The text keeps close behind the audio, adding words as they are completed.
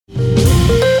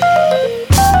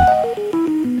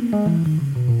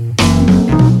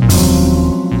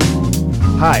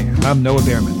I'm Noah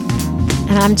Behrman.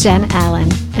 And I'm Jen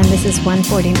Allen, and this is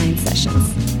 149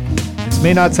 Sessions. This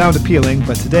may not sound appealing,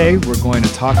 but today we're going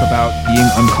to talk about being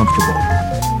uncomfortable.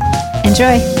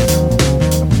 Enjoy.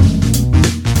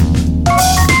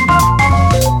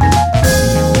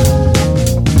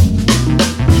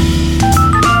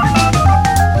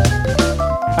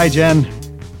 Hi, Jen.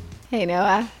 Hey,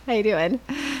 Noah. How you doing?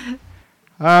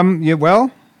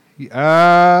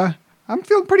 I'm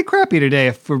feeling pretty crappy today,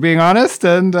 if we're being honest,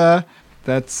 and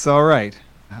that's all right.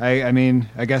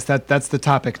 I guess that's the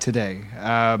topic today,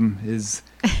 is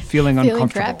feeling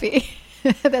uncomfortable. Feeling crappy.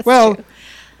 That's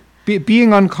true.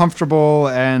 Being uncomfortable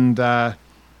and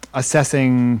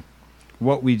assessing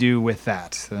what we do with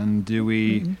that. And do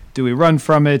we run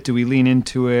from it? Do we lean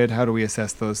into it? How do we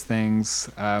assess those things?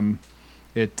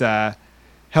 It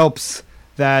helps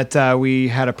that we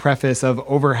had a preface of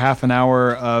over half an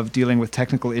hour of dealing with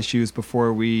technical issues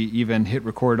before we even hit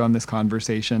record on this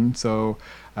conversation. So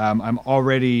I'm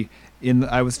already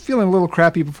I was feeling a little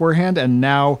crappy beforehand, and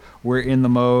now we're in the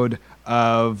mode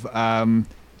of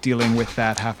dealing with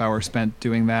that half hour spent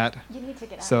doing that. You need to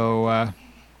get out.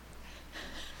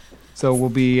 So we'll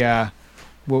be so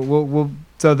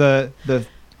the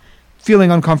feeling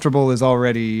uncomfortable is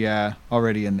already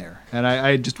in there. And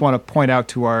I just want to point out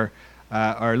to our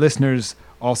listeners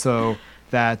also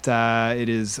that it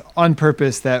is on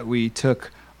purpose that we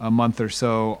took a month or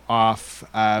so off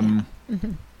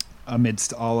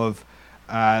amidst all of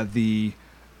the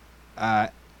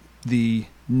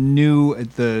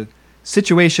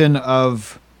situation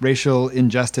of racial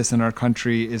injustice in our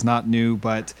country is not new,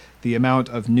 but the amount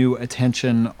of new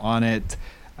attention on it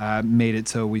made it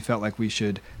so we felt like we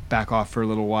should back off for a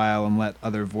little while and let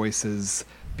other voices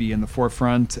be in the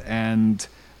forefront. And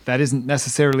that isn't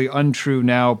necessarily untrue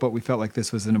now, but we felt like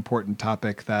this was an important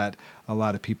topic that a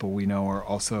lot of people we know are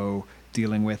also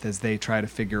dealing with as they try to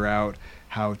figure out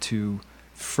how to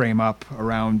frame up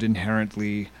around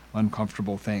inherently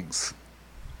uncomfortable things.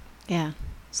 Yeah.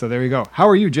 So there you go. How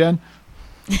are you, Jen?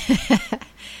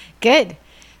 Good,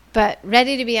 but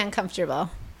ready to be uncomfortable.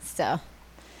 So.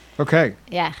 Okay.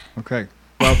 Yeah. Okay.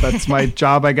 Well, that's my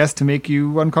job, I guess, to make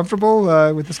you uncomfortable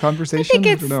with this conversation.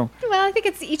 I think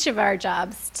it's each of our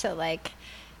jobs to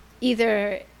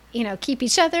either keep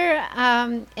each other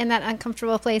in that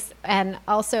uncomfortable place, and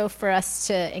also for us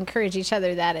to encourage each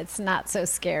other that it's not so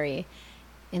scary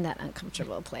in that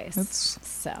uncomfortable place.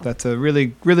 That's a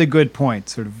really, really good point.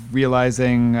 Sort of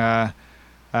realizing that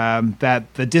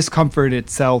the discomfort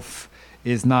itself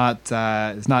is not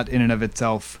in and of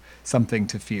itself something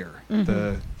to fear.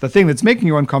 Mm-hmm. The thing that's making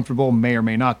you uncomfortable may or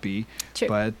may not be. True.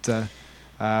 But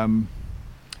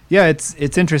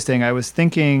it's interesting. I was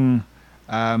thinking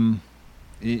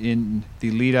in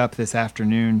the lead up this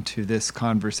afternoon to this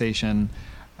conversation,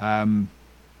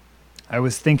 I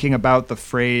was thinking about the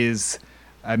phrase,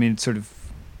 sort of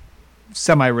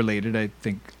semi-related. I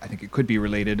think it could be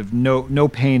related, of no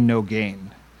pain, no gain.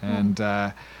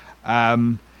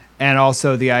 And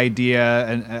also the idea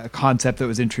and a concept that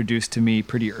was introduced to me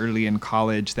pretty early in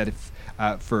college that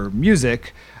for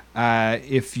music,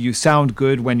 if you sound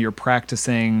good when you're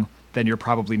practicing, then you're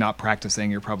probably not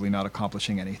practicing. You're probably not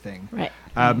accomplishing anything. Right.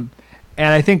 And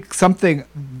I think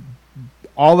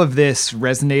all of this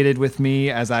resonated with me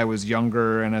as I was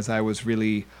younger and as I was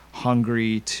really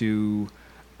hungry to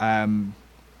become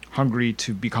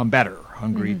better,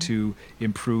 hungry to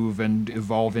improve and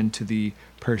evolve into the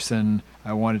person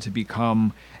I wanted to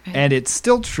become. Right. And it's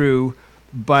still true,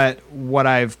 but what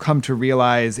I've come to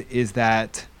realize is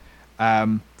that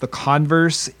the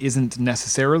converse isn't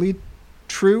necessarily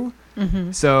true.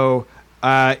 Mm-hmm. So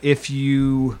if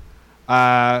you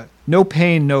no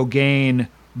pain, no gain,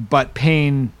 but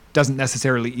pain doesn't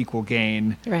necessarily equal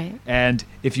gain. Right. And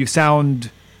if you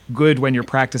sound good when you're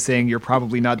practicing, you're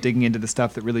probably not digging into the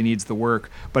stuff that really needs the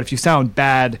work. But if you sound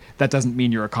bad, that doesn't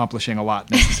mean you're accomplishing a lot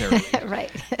necessarily.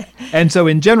 Right. And so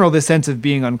in general, this sense of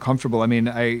being uncomfortable,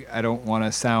 I don't want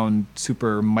to sound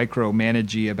super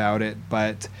micromanagey about it,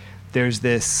 but there's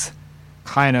this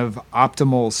kind of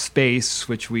optimal space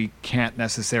which we can't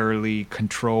necessarily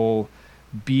control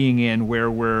being in,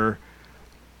 where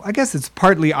I guess it's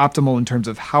partly optimal in terms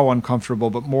of how uncomfortable,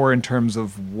 but more in terms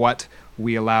of what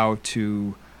we allow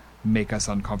to make us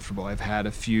uncomfortable. I've had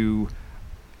a few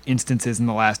instances in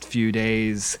the last few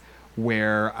days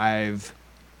where I've,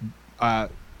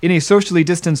 in a socially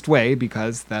distanced way,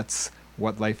 because that's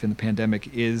what life in the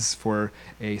pandemic is for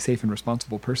a safe and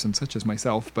responsible person such as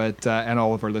myself, but and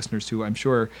all of our listeners too, I'm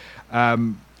sure.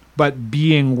 But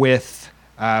being with,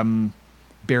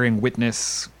 bearing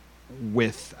witness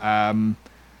with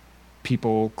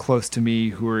people close to me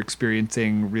who are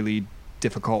experiencing really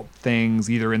difficult things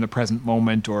either in the present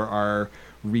moment or are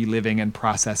reliving and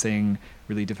processing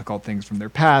really difficult things from their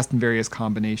past and various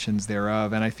combinations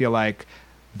thereof. And I feel like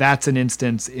that's an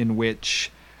instance in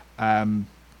which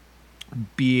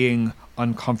being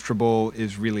uncomfortable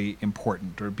is really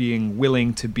important, or being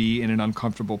willing to be in an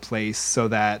uncomfortable place so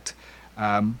that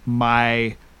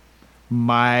my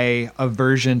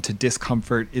aversion to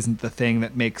discomfort isn't the thing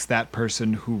that makes that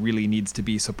person who really needs to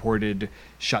be supported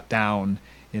shut down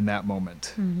in that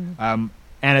moment. And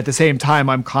at the same time,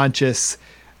 I'm conscious,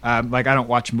 like I don't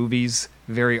watch movies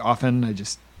very often. I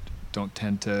just don't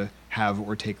tend to have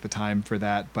or take the time for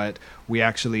that. But we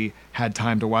actually had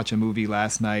time to watch a movie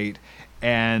last night.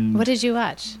 And what did you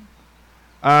watch?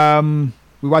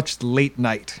 We watched Late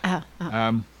Night.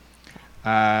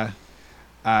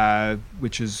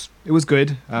 Which it was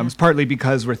good. It's partly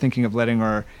because we're thinking of letting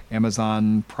our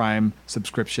Amazon Prime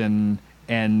subscription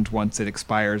end once it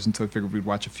expires, and so I figured we'd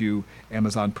watch a few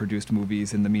Amazon-produced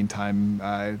movies in the meantime.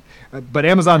 But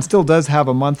Amazon still does have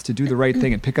a month to do the right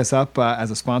thing and pick us up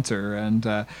as a sponsor, and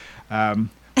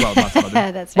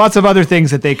lots of other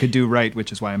things that they could do right,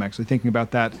 which is why I'm actually thinking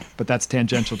about that. But that's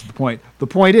tangential to the point. The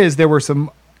point is, there were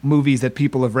some movies that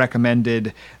people have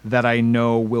recommended that I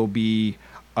know will be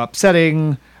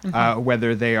upsetting,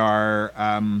 whether they are,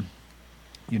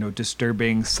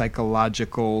 disturbing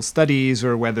psychological studies,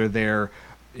 or whether they're,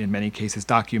 in many cases,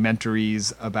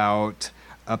 documentaries about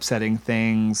upsetting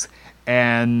things.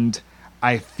 And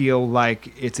I feel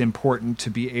like it's important to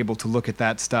be able to look at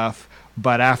that stuff.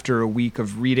 But after a week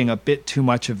of reading a bit too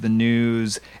much of the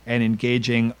news and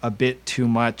engaging a bit too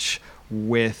much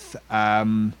with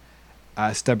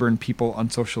stubborn people on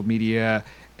social media,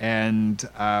 and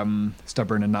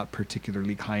stubborn and not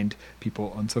particularly kind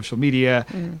people on social media,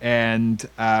 and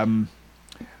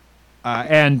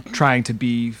trying to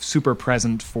be super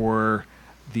present for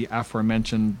the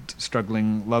aforementioned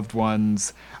struggling loved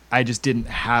ones, I just didn't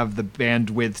have the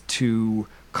bandwidth to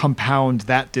compound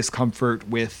that discomfort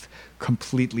with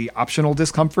completely optional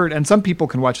discomfort. And some people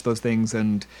can watch those things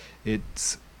and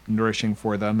it's nourishing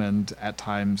for them, and at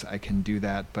times I can do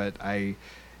that, but I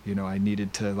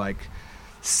needed to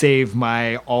save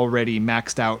my already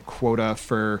maxed out quota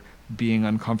for being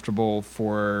uncomfortable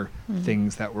for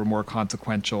things that were more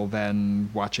consequential than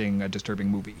watching a disturbing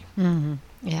movie.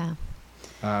 Yeah.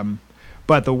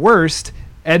 But the worst,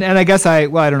 and I guess I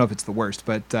don't know if it's the worst,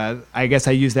 but I guess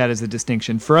I use that as a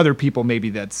distinction. For other people,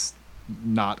 maybe that's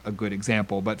not a good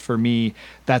example, but for me,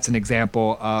 that's an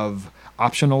example of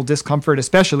optional discomfort,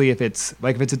 especially if it's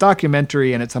a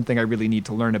documentary and it's something I really need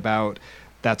to learn about.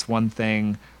 That's one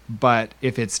thing. But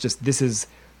if it's just this is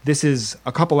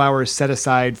a couple hours set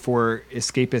aside for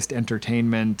escapist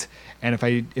entertainment, and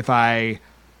if I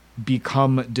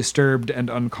become disturbed and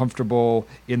uncomfortable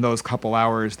in those couple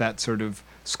hours, that's sort of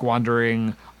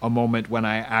squandering a moment when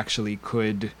I actually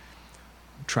could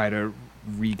try to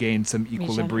regain some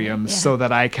equilibrium, so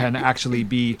that I can actually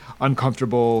be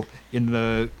uncomfortable in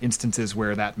the instances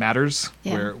where that matters,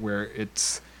 where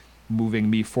it's moving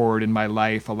me forward in my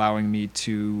life, allowing me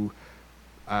to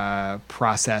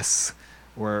process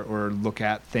or look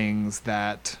at things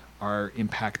that are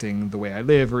impacting the way I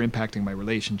live or impacting my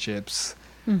relationships.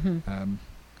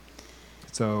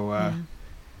 So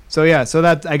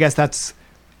that, I guess that's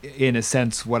in a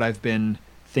sense what I've been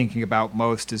thinking about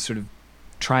most, is sort of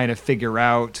trying to figure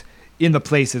out, in the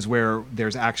places where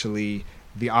there's actually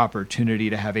the opportunity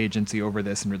to have agency over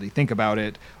this and really think about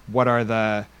it, what are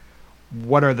the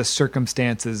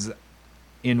circumstances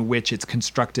in which it's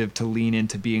constructive to lean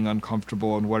into being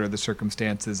uncomfortable, and what are the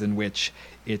circumstances in which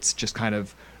it's just kind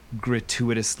of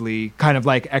gratuitously, kind of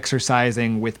like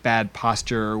exercising with bad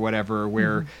posture or whatever,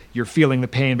 where you're feeling the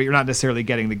pain but you're not necessarily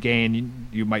getting the gain.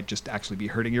 You might just actually be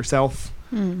hurting yourself.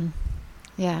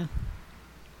 Yeah.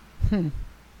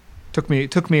 Took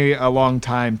me a long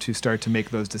time to start to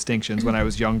make those distinctions. When I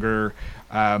was younger,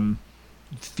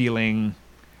 feeling,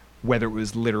 whether it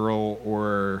was literal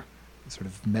or sort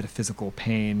of metaphysical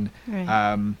pain,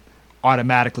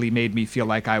 automatically made me feel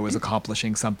like I was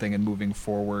accomplishing something and moving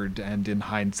forward. And in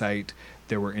hindsight,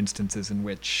 there were instances in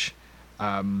which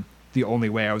the only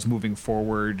way I was moving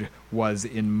forward was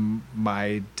in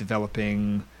my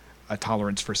developing a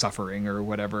tolerance for suffering or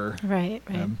whatever. Right.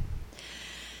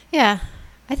 Yeah.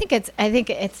 I think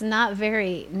it's not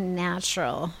very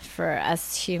natural for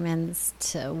us humans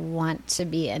to want to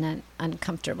be in an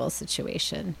uncomfortable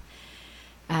situation.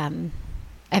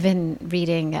 I've been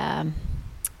reading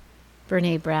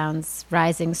Brené Brown's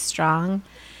Rising Strong,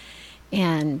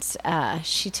 and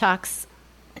she talks,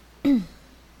 not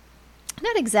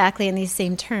exactly in these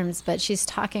same terms, but she's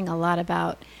talking a lot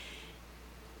about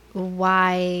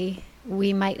why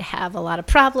we might have a lot of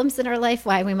problems in our life,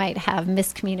 why we might have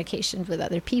miscommunication with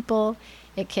other people.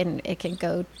 It can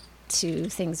go to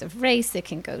things of race, it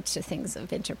can go to things of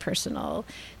interpersonal,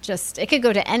 it could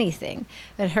go to anything.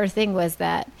 But her thing was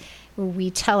that we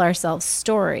tell ourselves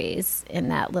stories in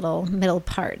that little middle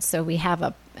part. So we have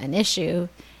an issue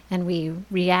and we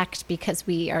react because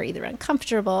we are either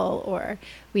uncomfortable or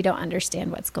we don't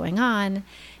understand what's going on.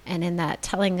 And in that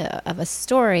telling of a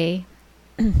story,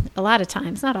 a lot of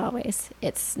times, not always,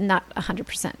 it's not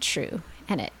 100% true.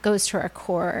 And it goes to our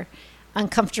core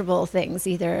uncomfortable things,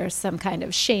 either some kind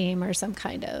of shame or some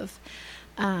kind of,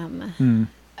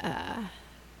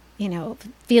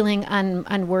 feeling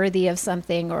unworthy of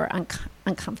something or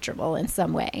uncomfortable in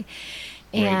some way.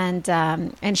 Right.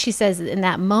 And she says in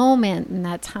that moment, in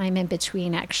that time in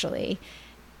between actually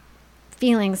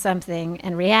feeling something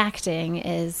and reacting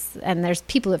and there's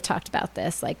people who have talked about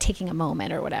this, like taking a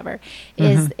moment or whatever,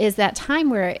 is that time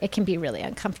where it can be really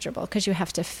uncomfortable because you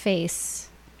have to face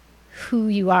who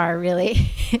you are really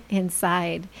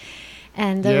inside.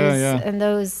 And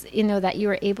those, that you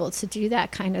were able to do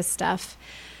that kind of stuff,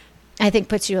 I think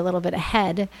puts you a little bit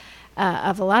ahead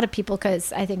of a lot of people,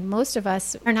 because I think most of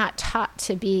us are not taught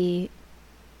to be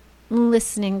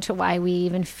listening to why we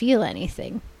even feel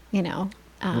anything,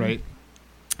 Right.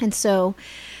 And so,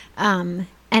 and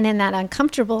in that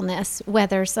uncomfortableness,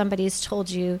 whether somebody's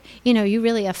told you, you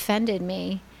really offended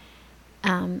me,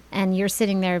 and you're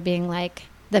sitting there being like,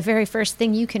 the very first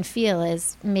thing you can feel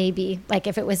is maybe, like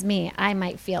if it was me, I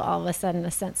might feel all of a sudden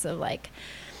a sense of like,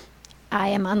 I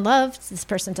am unloved. This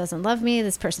person doesn't love me.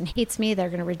 This person hates me. They're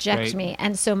going to reject me.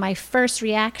 And so my first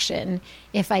reaction,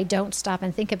 if I don't stop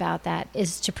and think about that,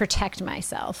 is to protect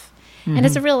myself. Mm-hmm. And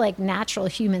it's a real like natural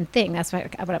human thing. That's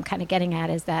what I'm kind of getting at,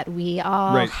 is that we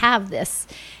all have this.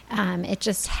 It's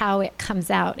just how it comes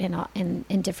out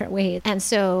in different ways. And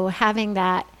so having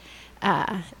that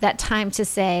time to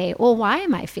say, well, why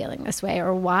am I feeling this way?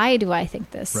 Or why do I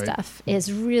think this stuff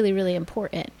is really, really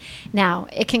important. Now,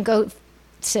 it can go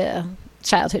to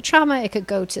childhood trauma. It could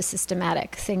go to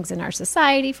systematic things in our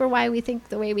society for why we think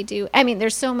the way we do. I mean,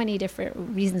 there's so many different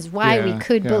reasons why we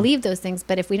could believe those things.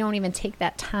 But if we don't even take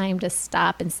that time to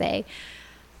stop and say,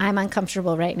 I'm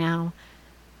uncomfortable right now,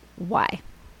 why?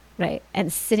 Right?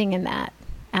 And sitting in that.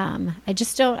 I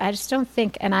just don't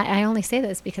think, and I only say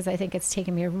this because I think it's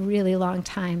taken me a really long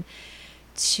time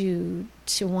to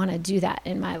want to do that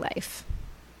in my life,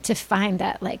 to find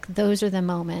that like those are the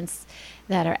moments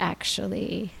that are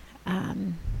actually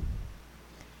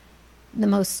the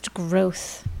most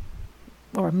growth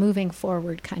or moving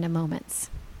forward kind of moments.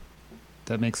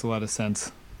 That makes a lot of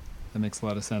sense.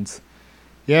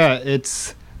 Yeah,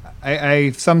 it's,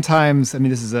 I sometimes, I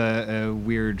mean, this is a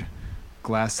weird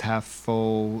glass half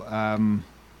full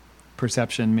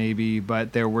perception maybe,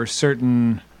 but there were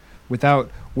certain,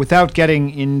 without getting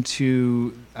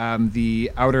into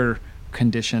the outer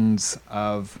conditions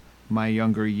of my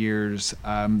younger years,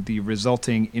 the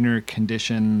resulting inner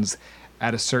conditions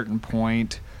at a certain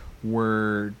point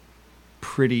were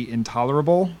pretty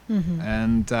intolerable. Mm-hmm.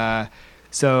 And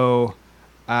so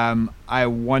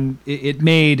it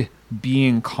made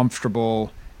being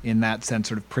comfortable in that sense,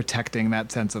 sort of protecting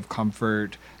that sense of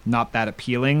comfort, not that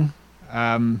appealing.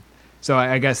 So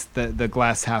I guess the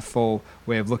glass half full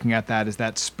way of looking at that is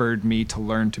that spurred me to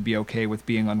learn to be okay with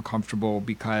being uncomfortable,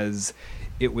 because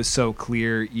it was so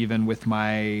clear, even with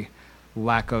my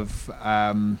lack of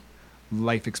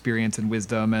life experience and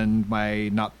wisdom and my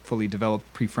not fully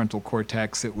developed prefrontal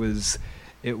cortex, it was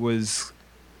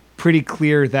pretty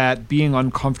clear that being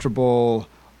uncomfortable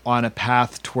on a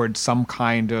path towards some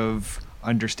kind of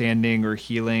understanding or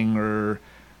healing or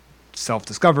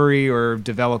self-discovery or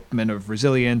development of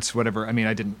resilience, whatever. I mean,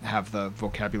 I didn't have the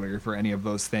vocabulary for any of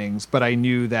those things, but I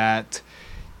knew that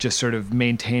just sort of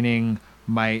maintaining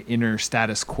my inner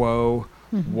status quo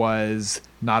was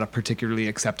not a particularly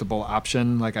acceptable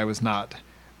option. Like I was not,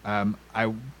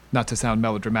 not to sound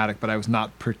melodramatic, but I was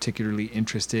not particularly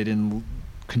interested in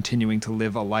continuing to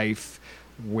live a life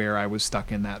where I was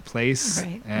stuck in that place.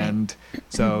 And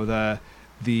so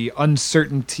the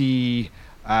uncertainty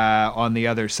on the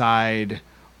other side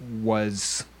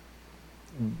was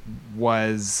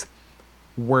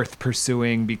worth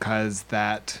pursuing, because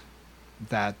that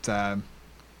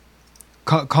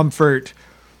comfort,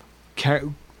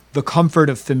 the comfort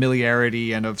of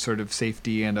familiarity and of sort of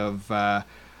safety and of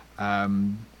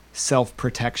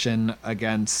self-protection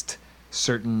against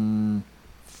certain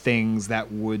things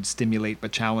that would stimulate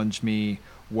but challenge me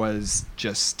was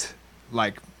just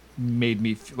like made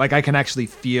me like I can actually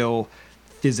feel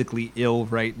physically ill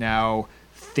right now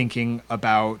thinking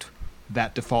about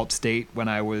that default state when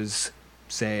I was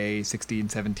say 16,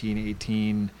 17,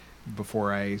 18,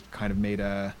 before I kind of made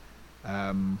a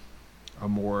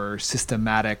more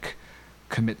systematic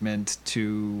commitment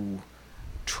to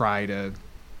try to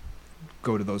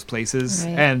go to those places.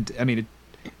 Right. And I mean,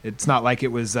 it's not like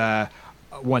it was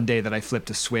one day that I flipped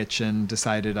a switch and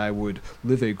decided I would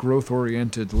live a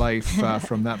growth-oriented life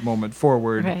from that moment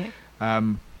forward. Right.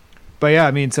 But yeah,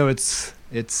 I mean, so it's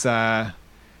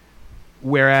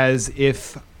whereas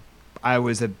if I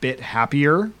was a bit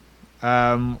happier,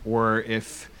 or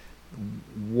if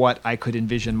what I could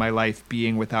envision my life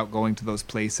being without going to those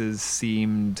places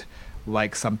seemed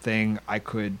like something I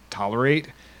could tolerate,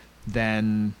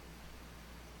 then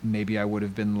maybe I would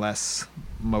have been less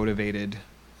motivated.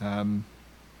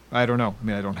 I don't know. I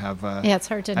mean, I don't have... Yeah, it's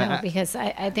hard to know because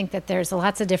I think that there's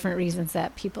lots of different reasons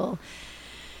that people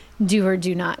do or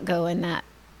do not go in that.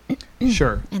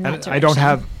 Sure. In that And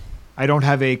direction. I don't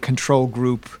have a control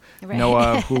group, Right.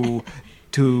 Noah,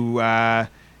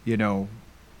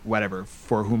 whatever,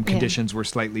 for whom Yeah. conditions were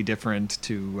slightly different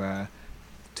to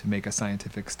make a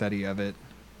scientific study of it.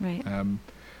 Right.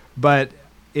 But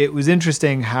it was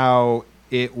interesting how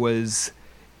it was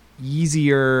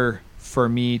easier for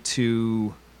me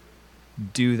to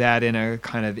do that in a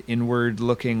kind of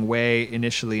inward-looking way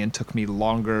initially, and took me a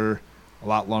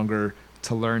lot longer,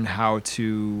 to learn how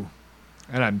to,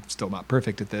 and I'm still not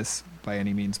perfect at this by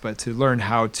any means, but to learn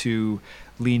how to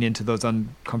lean into those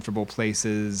uncomfortable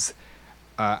places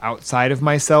outside of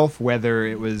myself, whether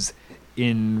it was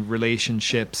in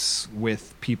relationships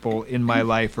with people in my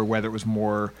life, or whether it was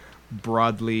more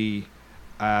broadly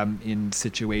in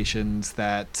situations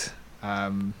that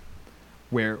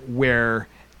where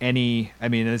any, I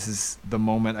mean, this is the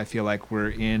moment I feel like we're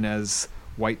in as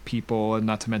white people, and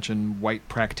not to mention white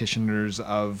practitioners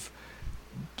of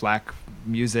Black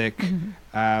music,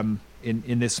 Mm-hmm.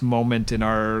 In this moment in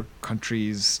our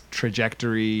country's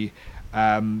trajectory,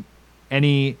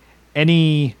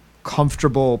 any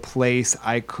comfortable place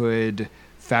I could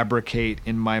fabricate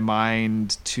in my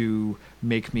mind to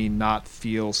make me not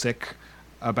feel sick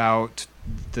about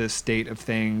the state of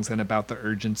things and about the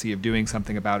urgency of doing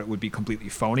something about it would be completely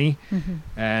phony.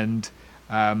 And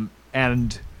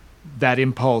that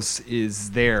impulse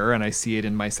is there, and I see it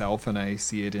in myself, and I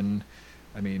see it in,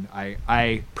 I mean,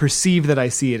 I perceive that I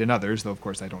see it in others, though of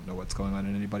course I don't know what's going on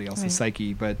in anybody else's Right.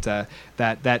 psyche, but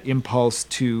that impulse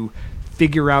to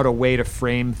figure out a way to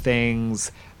frame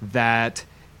things that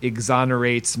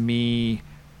exonerates me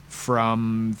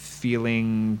from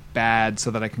feeling bad, so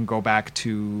that I can go back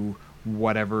to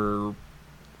whatever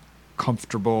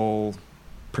comfortable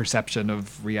perception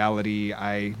of reality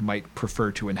I might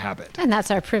prefer to inhabit. And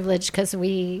that's our privilege because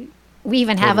we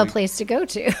even have a Totally. place to go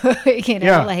to.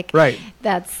 Yeah, right.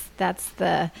 That's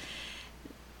the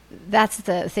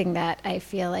thing that I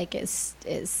feel like is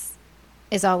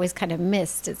always kind of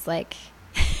missed. It's like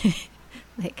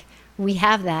like we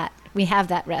have that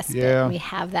respite. Yeah. We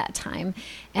have that time,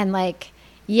 and like,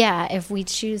 yeah, if we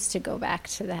choose to go back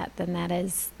to that, then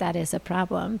that is a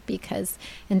problem, because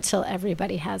until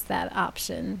everybody has that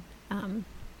option,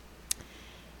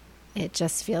 it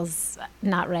just feels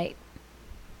not right.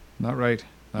 Not right.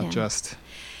 Not Yeah. just.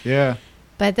 Yeah.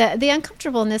 But the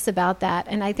uncomfortableness about that,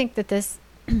 and I think that this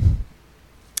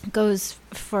goes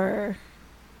for,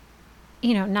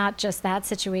 not just that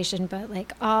situation, but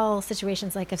like all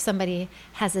situations, like if somebody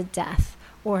has a death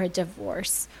or a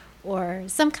divorce or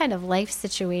some kind of life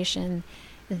situation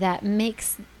that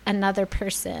makes another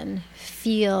person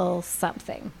feel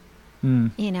something.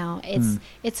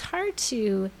 It's hard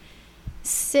to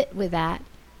sit with that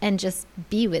and just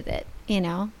be with it,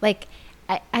 like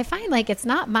I find like it's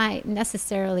not my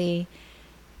necessarily,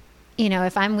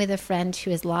 if I'm with a friend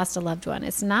who has lost a loved one,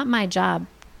 it's not my job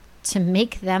to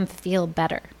make them feel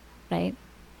better, right?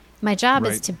 My job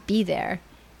is Right. to be there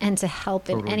and to help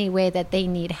in Totally. any way that they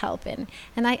need help in.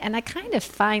 And I kind of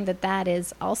find that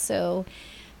is also,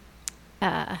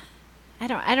 I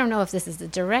don't know if this is a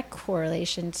direct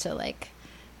correlation to like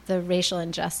the racial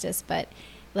injustice, but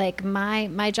like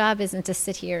my job isn't to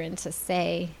sit here and to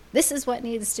say this is what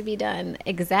needs to be done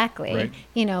exactly, Right.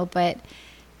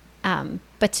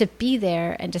 but to be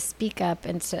there and to speak up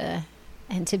and to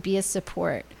be a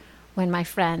support when my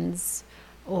friends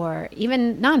or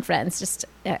even non-friends, just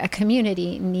a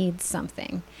community needs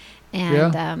something.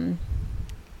 And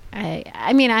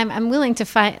I mean, I'm willing to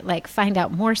find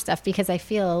out more stuff, because I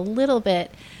feel a little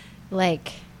bit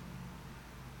like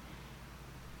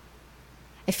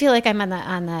I'm on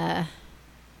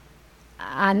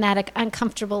that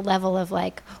uncomfortable level of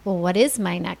like, well, what is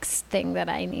my next thing that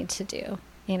I need to do?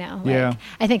 Yeah.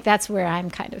 I think that's where I'm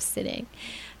kind of sitting.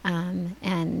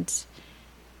 And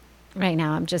right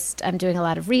now I'm doing a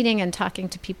lot of reading and talking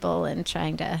to people and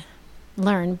trying to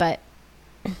learn, but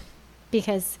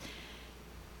because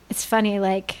it's funny,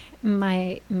 like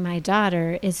my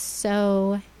daughter is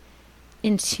so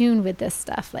in tune with this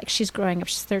stuff. Like she's growing up,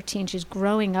 she's 13, she's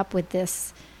growing up with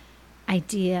this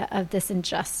idea of this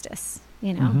injustice,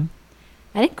 you know. Mm-hmm.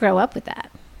 I didn't grow up with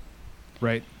that.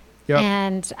 Right. Yep.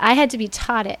 And I had to be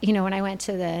taught it, you know, when I went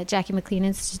to the Jackie McLean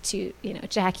Institute, you know,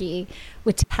 Jackie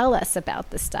would tell us about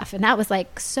this stuff. And that was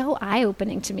like so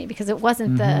eye-opening to me because it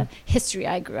wasn't the history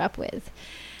I grew up with.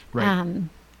 Right.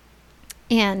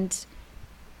 And,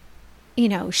 you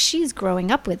know, she's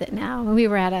growing up with it now. We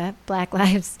were at a Black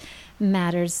Lives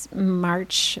Matters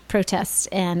march protest,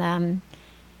 and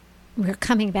we were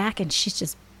coming back and she's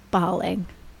just bawling.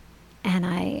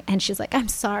 And she's like, I'm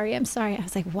sorry. I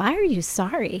was like, why are you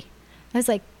sorry? I was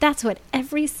like, that's what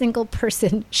every single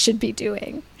person should be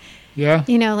doing. Yeah.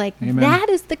 You know, like Amen. That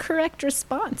is the correct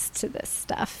response to this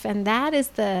stuff. And that is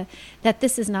that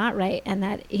this is not right. And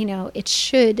that, you know, it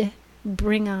should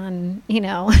bring on, you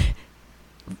know,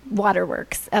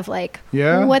 waterworks of like,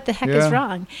 what the heck is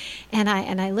wrong? And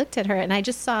I looked at her and I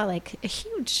just saw like a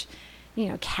huge, you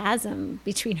know, chasm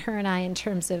between her and I in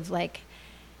terms of like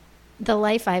the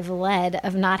life I've led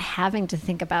of not having to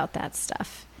think about that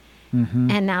stuff.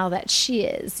 Mm-hmm. And now that she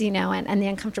is, you know, and the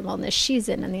uncomfortableness she's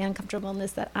in and the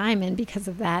uncomfortableness that I'm in because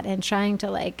of that, and trying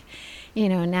to like, you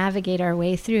know, navigate our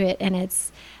way through it. And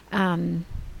it's, I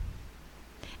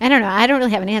don't know. I don't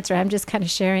really have an answer. I'm just kind of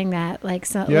sharing that,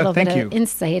 like, a little bit of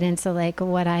insight into like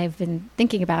what I've been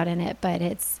thinking about in it. But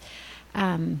it's,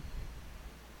 yeah,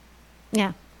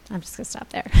 I'm just gonna stop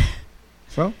there.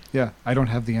 Well, yeah, I don't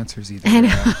have the answers either.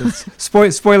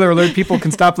 Spoiler alert, people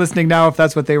can stop listening now if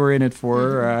that's what they were in it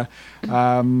for.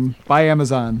 Buy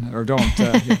Amazon or don't.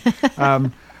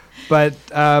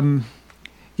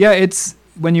 Yeah, it's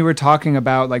when you were talking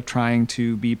about like trying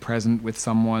to be present with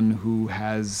someone who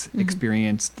has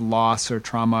experienced loss or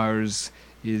trauma or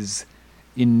is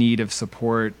in need of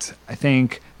support. I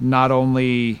think not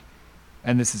only,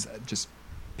 and this is just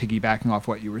piggybacking off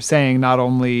what you were saying, not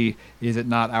only is it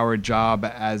not our job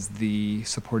as the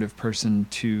supportive person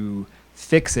to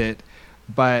fix it,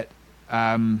 but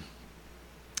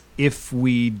if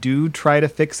we do try to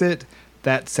fix it,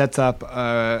 that sets up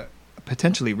a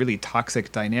potentially really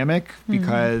toxic dynamic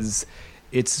because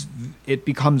it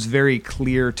becomes very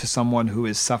clear to someone who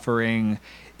is suffering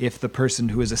if the person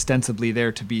who is ostensibly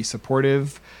there to be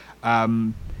supportive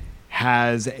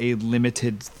has a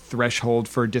limited threshold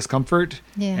for discomfort,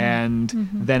 and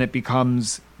then it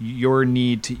becomes your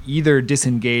need to either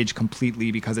disengage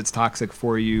completely because it's toxic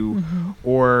for you,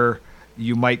 or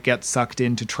you might get sucked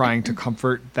into trying to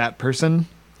comfort that person.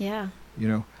 Yeah. You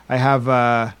know, I have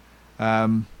a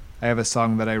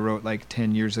song that I wrote like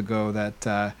 10 years ago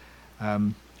that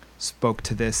spoke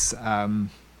to this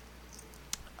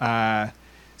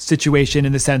situation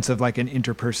in the sense of like an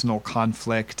interpersonal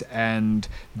conflict and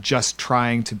just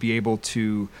trying to be able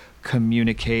to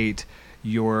communicate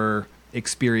your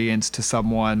experience to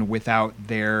someone without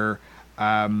their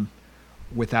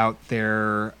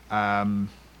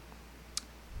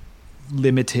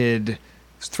limited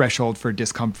threshold for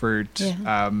discomfort,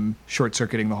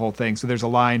 short-circuiting the whole thing. So there's a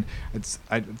line,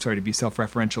 I'm sorry to be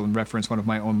self-referential and reference one of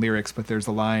my own lyrics, but there's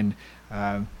a line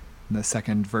in the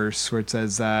second verse where it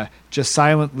says, just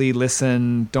silently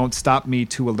listen, don't stop me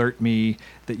to alert me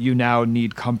that you now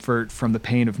need comfort from the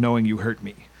pain of knowing you hurt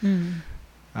me. And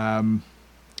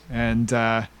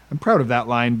I'm proud of that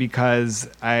line because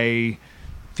I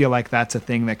feel like that's a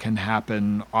thing that can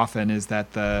happen often, is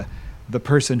that the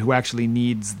person who actually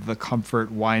needs the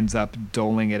comfort winds up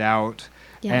doling it out.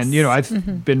 Yes. And, you know,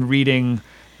 I've been reading,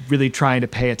 really trying to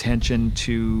pay attention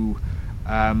to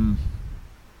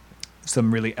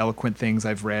some really eloquent things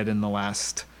I've read in the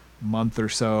last month or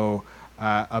so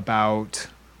about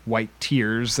white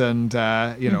tears and,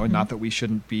 you know, and not that we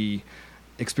shouldn't be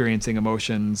experiencing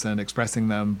emotions and expressing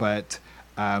them, but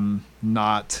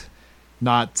not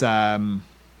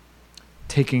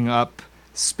taking up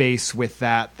space with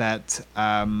that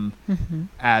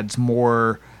adds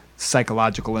more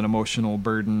psychological and emotional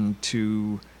burden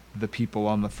to the people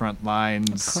on the front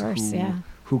lines, of course,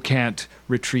 who can't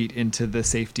retreat into the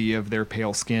safety of their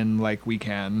pale skin like we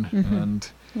can.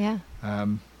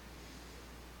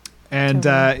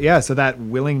 So that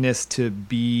willingness to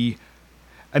be,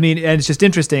 I mean, and it's just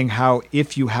interesting how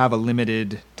if you have a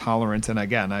limited tolerance, and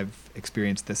again, I've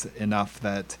experienced this enough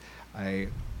that I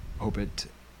hope it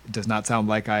does not sound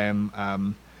like I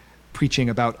am preaching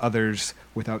about others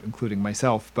without including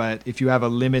myself, but if you have a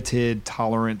limited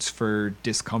tolerance for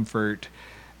discomfort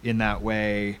in that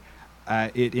way,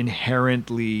 it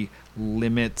inherently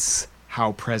limits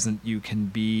how present you can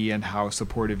be and how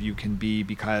supportive you can be,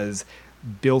 because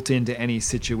built into any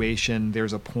situation,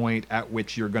 there's a point at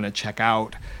which you're going to check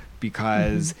out,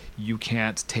 because you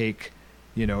can't take,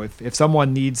 if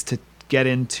someone needs to get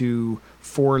into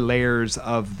 4 layers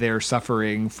of their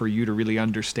suffering for you to really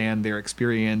understand their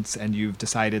experience, and you've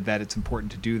decided that it's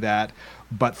important to do that,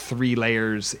 but 3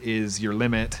 layers is your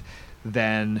limit,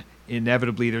 then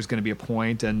inevitably there's going to be a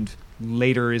point, and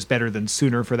later is better than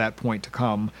sooner for that point to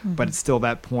come. But it's still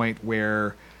that point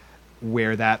where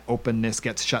that openness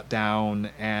gets shut down,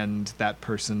 and that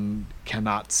person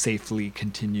cannot safely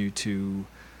continue to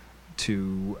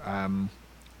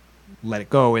let it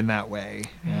go in that way,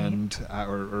 and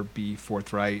or be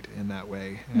forthright in that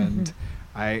way. And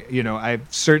I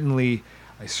certainly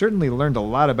learned a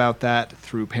lot about that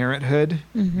through parenthood.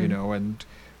 And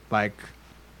like,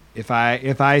 if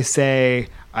I say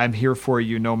I'm here for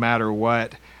you no matter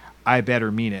what, I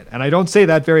better mean it. And I don't say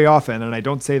that very often, and I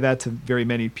don't say that to very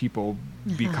many people,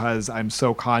 because I'm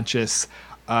so conscious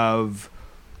of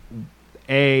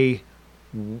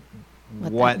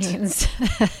what that means.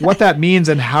 what that means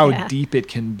and how deep it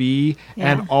can be,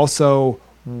 Yeah. and also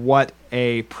what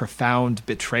a profound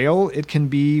betrayal it can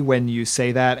be when you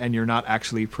say that and you're not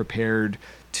actually prepared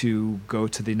to go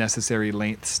to the necessary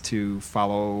lengths to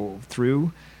follow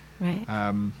through. Right.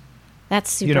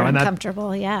 That's super and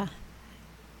uncomfortable. Yeah.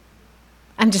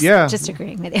 I'm just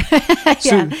agreeing with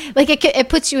you. Like it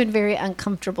puts you in very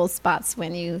uncomfortable spots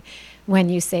when you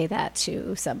say that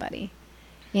to somebody,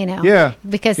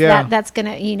 because that's going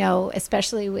to,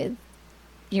 especially with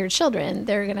your children,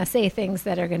 they're going to say things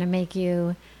that are going to make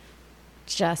you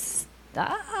just,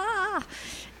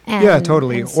 yeah,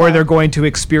 totally. Or they're going to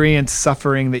experience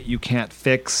suffering that you can't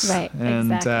fix. Right.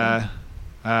 And, exactly.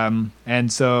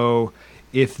 And so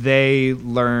if they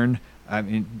learn,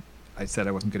 I said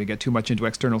I wasn't going to get too much into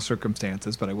external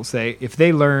circumstances, but I will say, if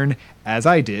they learn, as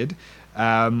I did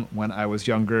when I was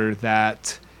younger,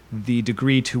 that the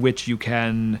degree to which you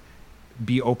can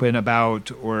be open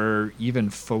about or even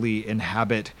fully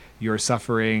inhabit your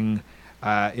suffering,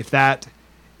 if that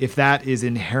is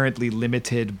inherently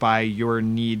limited by your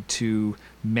need to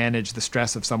manage the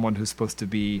stress of someone who's supposed to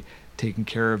be taking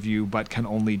care of you, but can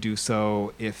only do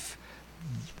so if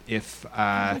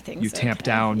you tamp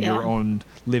down your own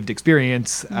lived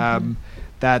experience,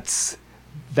 that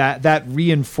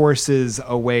reinforces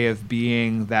a way of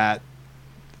being that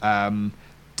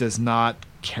does not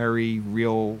carry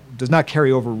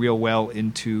over real well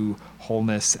into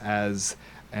wholeness as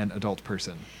an adult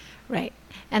person. Right.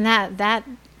 And that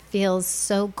feels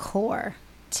so core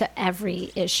to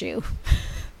every issue.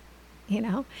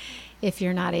 If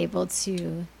you're not able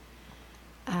to,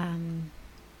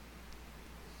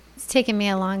 it's taken me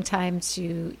a long time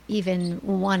to even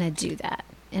want to do that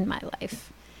in my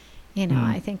life.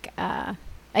 I think,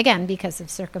 again, because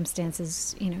of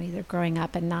circumstances, either growing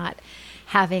up and not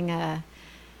having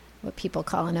what people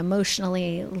call an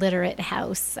emotionally literate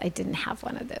house. I didn't have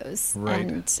one of those.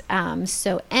 Right. And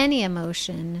so any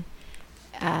emotion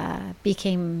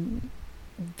became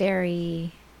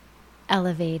very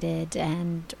elevated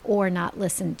or not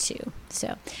listened to.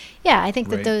 So, yeah, I think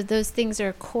that those things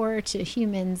are core to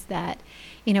humans, that,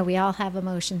 we all have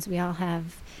emotions. We all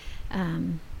have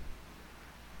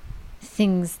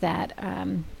things that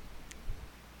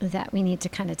we need to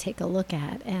kind of take a look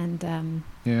at. And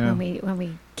when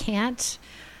we can't,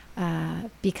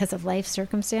 because of life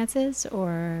circumstances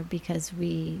or because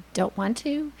we don't want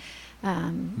to,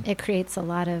 it creates a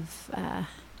lot of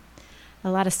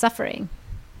suffering.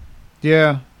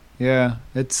 Yeah.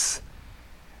 That's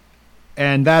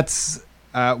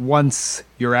once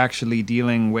you're actually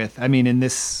dealing with, in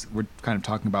this, we're kind of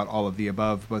talking about all of the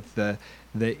above, but the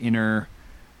inner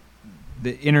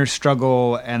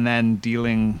struggle, and then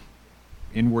dealing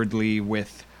inwardly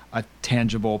with a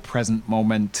tangible present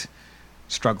moment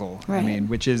struggle. Right.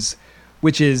 Which is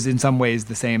in some ways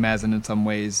the same as, and in some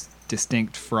ways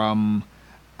distinct from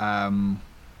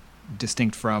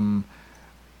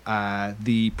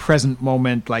the present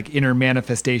moment, like inner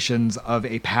manifestations of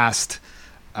a past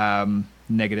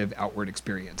negative outward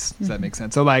experience. Does that make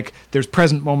sense? So like there's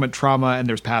present moment trauma and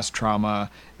there's past trauma,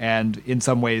 and in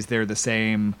some ways they're the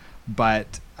same,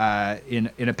 but in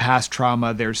a past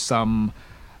trauma there's some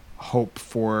hope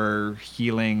for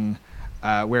healing,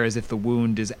 whereas if the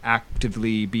wound is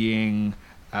actively being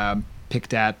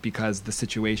picked at because the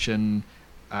situation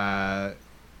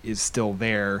is still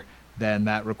there, then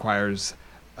that requires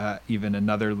even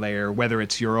another layer, whether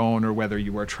it's your own or whether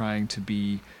you are trying to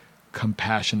be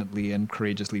compassionately and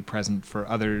courageously present for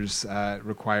others.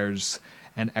 Requires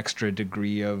an extra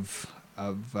degree of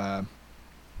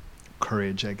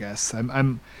courage, I guess.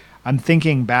 I'm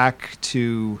thinking back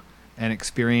to an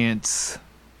experience.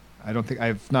 I don't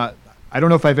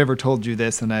know if I've ever told you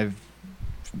this, and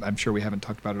I'm sure we haven't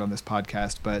talked about it on this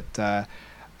podcast, but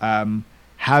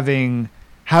having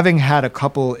had a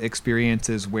couple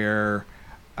experiences where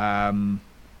I've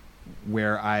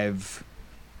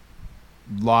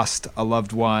lost a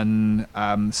loved one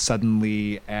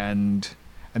suddenly, and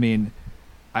I mean,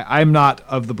 I'm not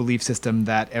of the belief system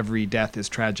that every death is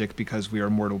tragic, because we are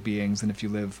mortal beings, and if you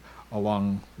live a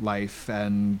long life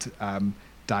and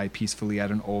die peacefully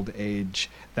at an old age,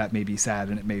 that may be sad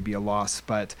and it may be a loss,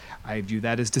 but I view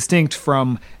that as distinct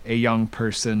from a young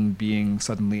person being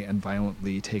suddenly and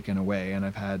violently taken away. And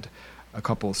I've had a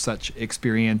couple such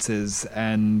experiences,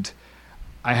 and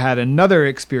I had another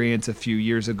experience a few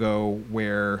years ago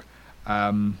where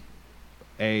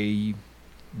a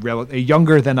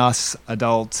younger than us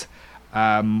adult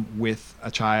with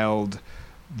a child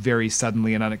very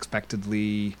suddenly and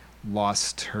unexpectedly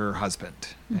lost her husband.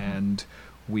 And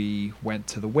we went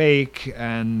to the wake,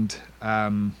 and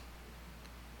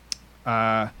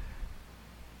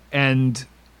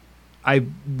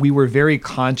we were very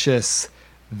conscious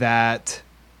that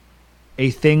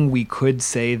a thing we could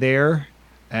say there,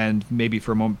 and maybe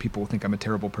for a moment people will think I'm a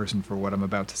terrible person for what I'm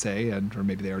about to say, or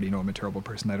maybe they already know I'm a terrible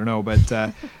person, I don't know, but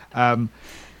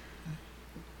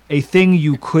a thing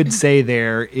you could say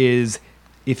there is,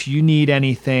 if you need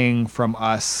anything from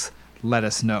us, let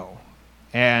us know.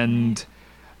 And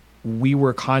we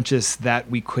were conscious that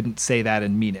we couldn't say that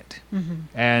and mean it.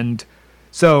 And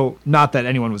so, not that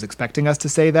anyone was expecting us to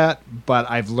say that, but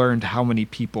I've learned how many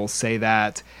people say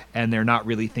that and they're not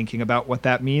really thinking about what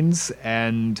that means.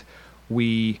 And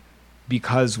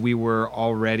because we were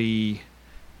already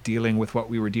dealing with what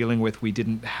we were dealing with, we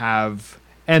didn't have,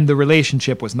 and the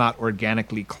relationship was not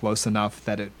organically close enough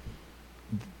that it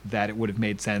would have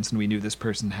made sense. And we knew this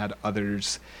person had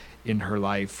others in her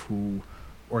life who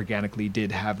organically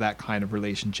did have that kind of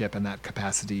relationship and that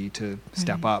capacity to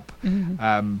step up.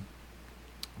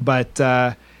 But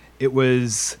it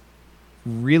was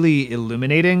really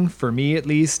illuminating for me, at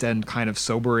least, and kind of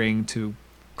sobering to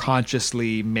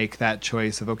consciously make that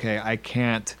choice of, okay,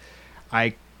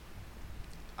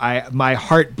 my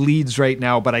heart bleeds right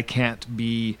now, but I can't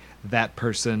be that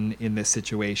person in this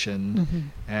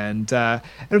situation. And it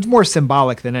was more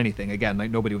symbolic than anything. Again,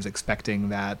 like, nobody was expecting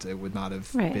that. It would not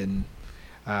have been,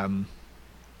 the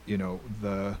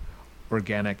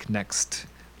organic next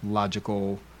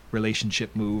logical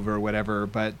relationship move or whatever.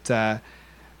 But,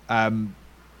 and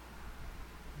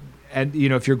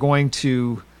if you're going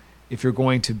to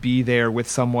be there with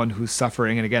someone who's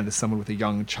suffering, and again, this is someone with a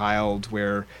young child,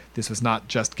 where this was not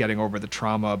just getting over the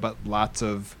trauma, but lots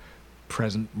of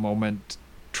present moment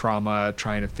trauma,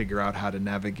 trying to figure out how to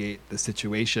navigate the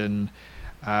situation.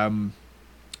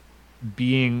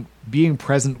 Being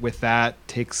present with that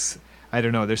takes, I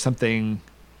don't know, there's something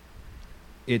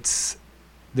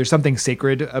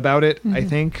sacred about it, I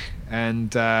think,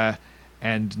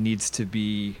 and needs to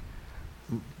be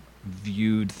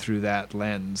viewed through that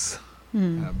lens.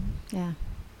 Yeah.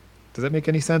 Does that make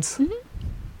any sense?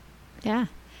 Yeah.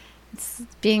 It's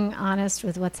being honest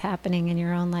with what's happening in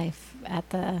your own life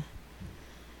I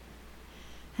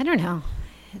don't know.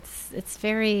 It's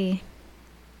very,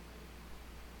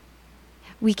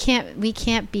 we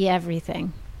can't be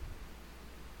everything.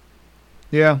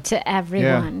 Yeah. To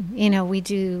everyone. Yeah. We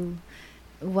do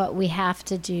what we have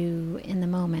to do in the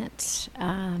moment.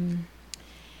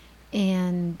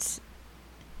 And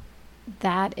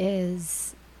that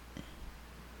is,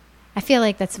 I feel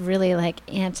like that's really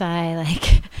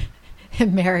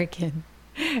American,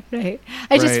 right?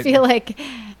 I just feel like,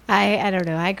 I don't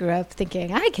know, I grew up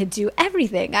thinking I could do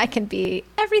everything. I can be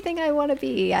everything I want to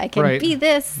be. I can be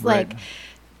this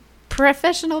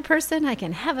professional person. I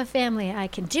can have a family. I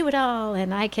can do it all,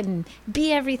 and I can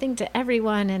be everything to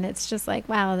everyone. And it's just like,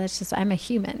 wow, I'm a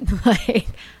human.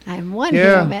 I'm one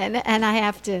human, and I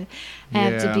have to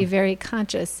be very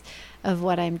conscious of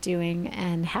what I'm doing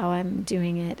and how I'm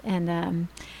doing it. And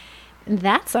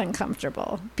that's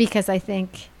uncomfortable, because I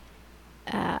think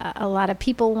a lot of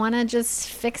people want to just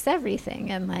fix everything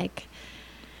and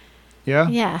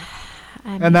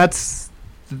and that's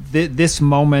this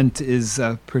moment is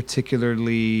a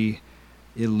particularly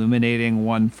illuminating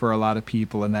one for a lot of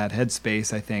people in that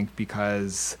headspace, I think,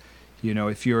 because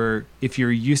if you're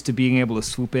used to being able to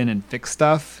swoop in and fix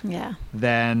stuff,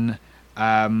 then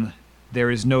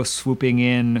there is no swooping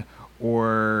in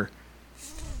or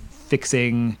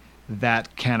fixing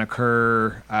that can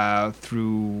occur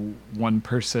through one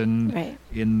person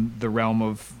in the realm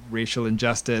of racial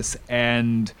injustice,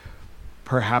 and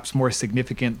perhaps more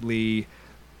significantly,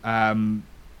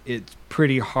 it's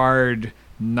pretty hard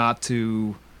not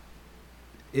to.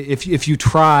 If you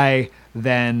try,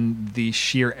 then the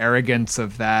sheer arrogance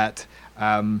of that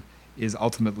is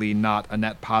ultimately not a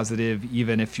net positive,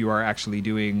 even if you are actually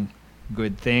doing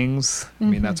good things. I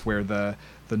mean, that's where the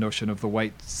notion of the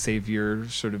white savior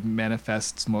sort of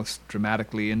manifests most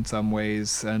dramatically in some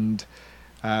ways, and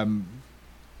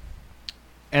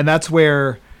that's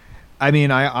where,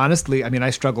 I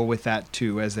struggle with that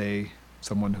too, as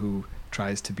someone who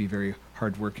tries to be very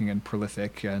hardworking and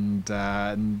prolific and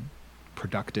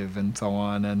productive and so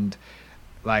on, and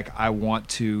like I want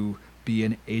to be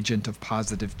an agent of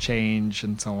positive change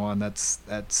and so on.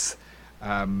 That's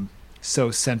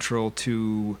so central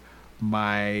to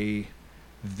my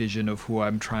vision of who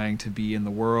I'm trying to be in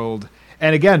the world.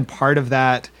 And again, part of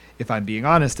that, if I'm being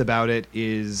honest about it,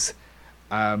 is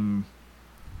that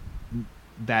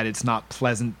it's not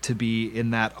pleasant to be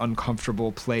in that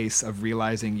uncomfortable place of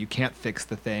realizing you can't fix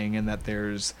the thing, and that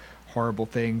there's horrible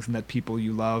things, and that people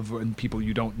you love and people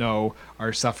you don't know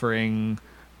are suffering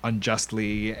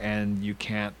unjustly, and you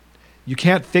can't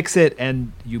fix it,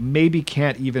 and you maybe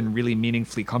can't even really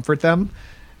meaningfully comfort them.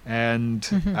 And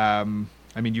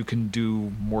you can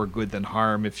do more good than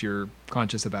harm if you're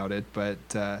conscious about it, but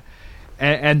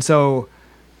so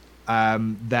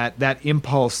that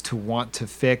impulse to want to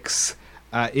fix,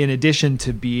 in addition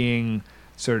to being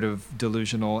sort of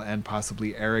delusional and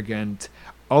possibly arrogant,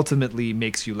 ultimately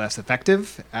makes you less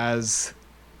effective as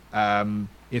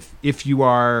if you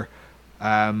are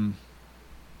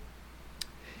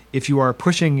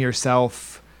pushing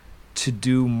yourself to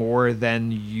do more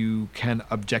than you can,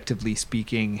 objectively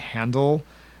speaking, handle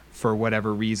for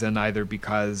whatever reason, either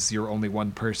because you're only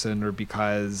one person or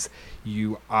because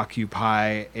you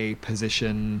occupy a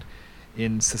position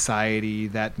in society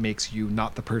that makes you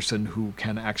not the person who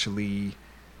can actually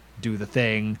do the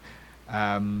thing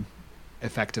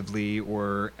effectively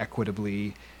or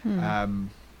equitably,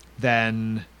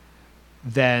 then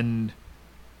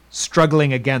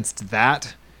struggling against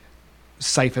that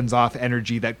siphons off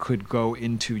energy that could go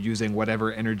into using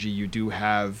whatever energy you do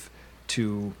have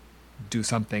to do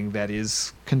something that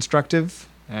is constructive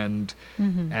and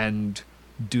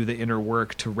do the inner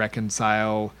work to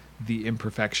reconcile the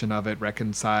imperfection of it,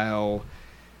 reconcile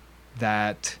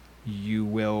that you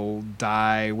will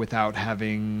die without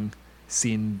having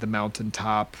seen the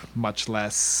mountaintop, much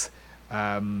less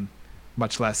have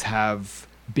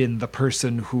been the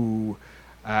person who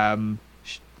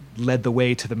led the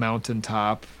way to the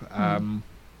mountaintop,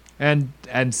 and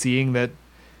seeing that,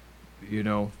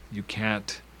 you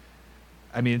can't.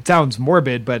 I mean, it sounds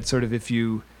morbid, but sort of if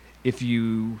you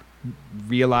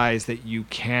realize that you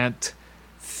can't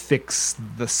fix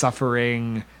the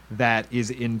suffering that is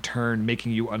in turn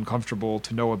making you uncomfortable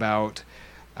to know about,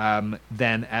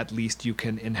 then at least you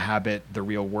can inhabit the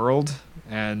real world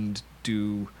and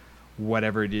do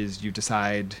whatever it is you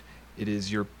decide it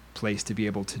is your place to be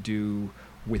able to do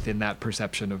within that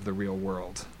perception of the real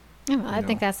world. Yeah, I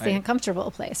think that's the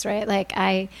uncomfortable place, right? Like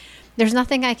there's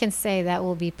nothing I can say that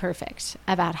will be perfect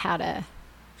about how to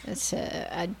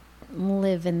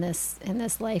live in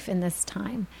this life, in this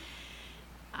time.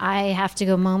 I have to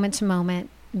go moment to moment,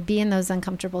 be in those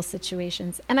uncomfortable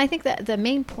situations. And I think that the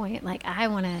main point, I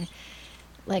want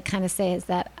to kind of say, is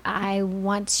that I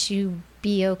want to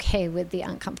be okay with the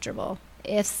uncomfortable.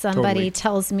 If somebody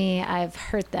tells me I've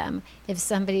hurt them, if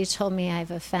somebody told me I've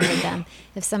offended them,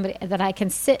 that I can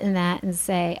sit in that and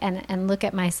say, and look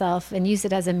at myself and use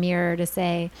it as a mirror to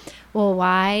say, well,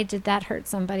 why did that hurt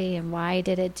somebody, and why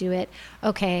did it do it?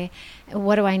 Okay,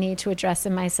 what do I need to address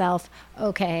in myself?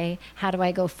 Okay, how do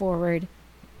I go forward?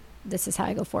 This is how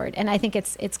I go forward. And I think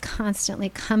it's constantly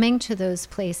coming to those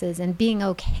places and being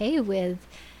okay with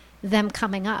them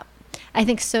coming up. I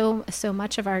think so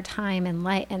much of our time and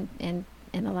life, and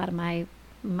in a lot of my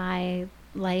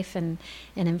life and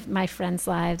in my friends'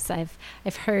 lives,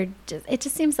 I've heard, it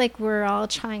just seems like we're all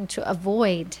trying to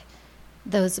avoid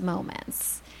those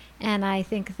moments. And I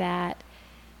think that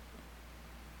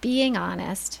being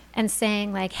honest and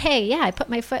saying hey, yeah, I put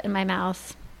my foot in my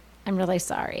mouth. I'm really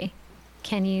sorry.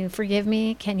 Can you forgive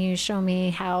me? Can you show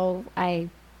me how I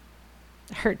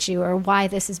hurt you, or why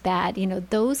this is bad?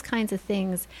 Those kinds of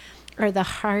things are the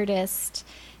hardest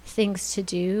things to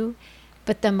do,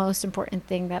 but the most important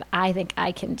thing that I think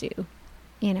I can do,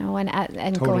 and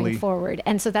totally. Going forward.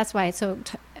 And so that's why it's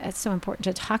so important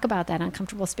to talk about that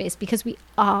uncomfortable space, because we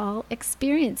all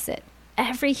experience it.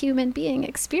 every human being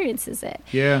experiences it.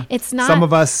 Yeah. It's not some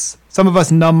of us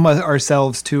numb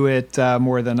ourselves to it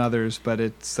more than others, but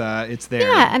it's there.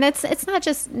 Yeah, and it's not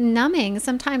just numbing.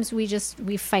 Sometimes we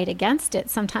fight against it.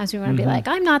 Sometimes we want to be like,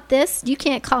 I'm not this. You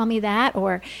can't call me that,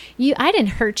 or I didn't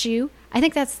hurt you. I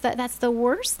think that's the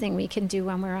worst thing we can do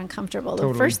when we're uncomfortable.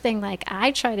 Totally. The first thing, like,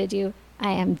 I try to do,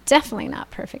 I am definitely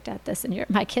not perfect at this, and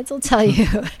my kids will tell you,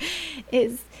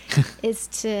 is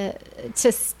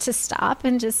to stop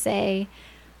and just say,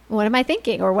 what am I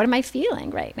thinking, or what am I feeling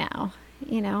right now?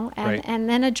 And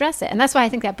then address it. And that's why I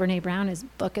think that Brene Brown's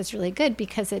book is really good,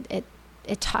 because it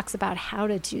talks about how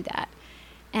to do that,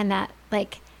 and that,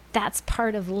 like, that's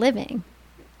part of living.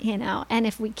 And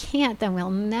if we can't, then we'll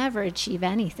never achieve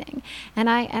anything. And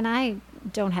I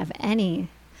don't have any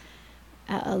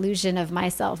illusion of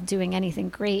myself doing anything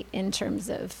great in terms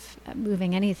of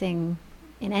moving anything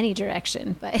in any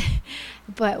direction.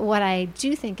 But what I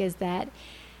do think is that,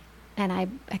 and I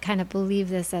kind of believe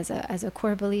this as a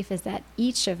core belief, is that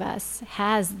each of us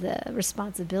has the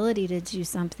responsibility to do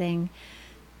something,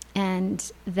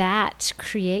 and that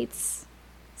creates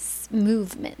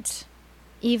movement.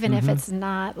 Even if it's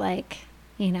not like,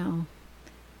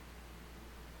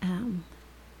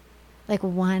 like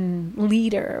one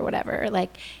leader or whatever,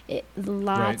 like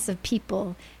lots of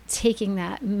people taking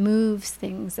that moves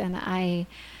things. And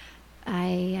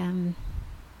I'm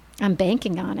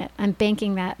banking on it. I'm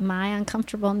banking that my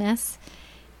uncomfortableness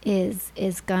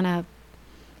is gonna,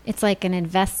 it's like an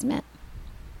investment,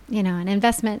 an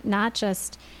investment not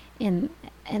just in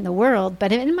the world,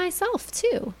 but in myself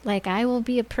too. Like, I will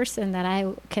be a person that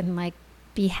I can, like,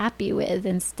 be happy with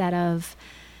instead of,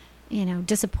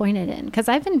 disappointed in. Because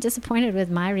I've been disappointed with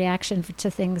my reaction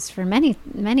to things for many,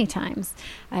 many times.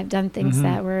 I've done things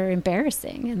that were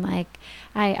embarrassing, and, like,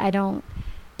 I don't,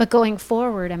 but going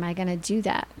forward, am I going to do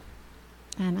that?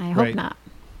 And I hope not.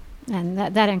 And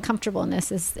that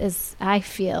uncomfortableness is, I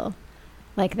feel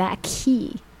like, that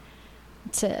key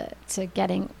to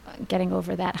getting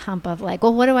over that hump of, like,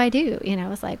 well, what do I do?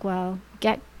 It's like, well,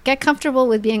 get comfortable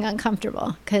with being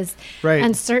uncomfortable, because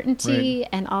uncertainty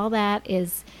and all that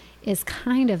is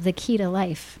kind of the key to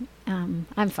life. I'm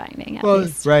finding, at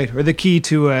least. Right, or the key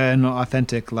to an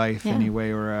authentic life,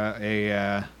 anyway, or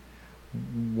a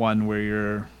one where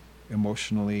you're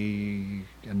emotionally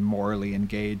and morally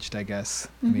engaged, I guess.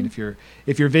 I mean, if your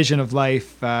vision of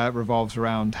life revolves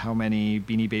around how many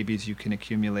Beanie Babies you can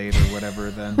accumulate or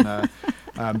whatever, then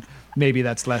maybe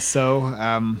that's less so.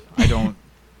 I don't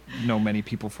know many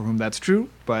people for whom that's true,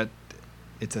 but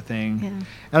it's a thing. Yeah.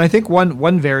 And I think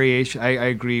one variation, I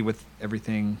agree with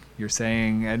everything you're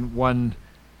saying, and one,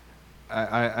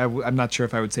 I'm not sure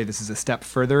if I would say this is a step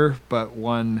further, but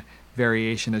one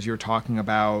variation, as you're talking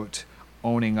about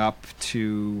owning up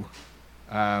to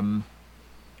having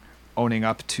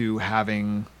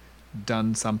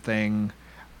done something.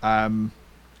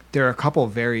 There are a couple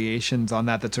of variations on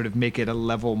that sort of make it a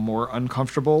level more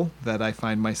uncomfortable that I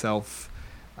find myself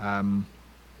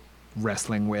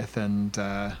wrestling with and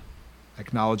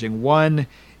acknowledging. One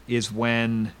is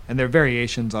when, and there are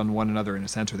variations on one another in a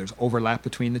sense, or there's overlap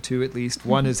between the two at least.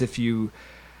 One is if you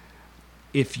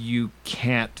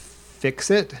can't fix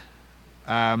it,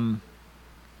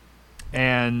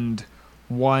 and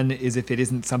one is if it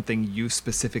isn't something you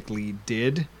specifically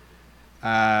did.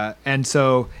 And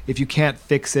so if you can't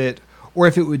fix it, or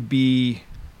if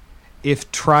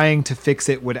trying to fix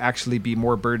it would actually be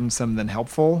more burdensome than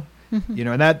helpful,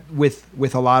 and that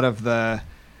with a lot of a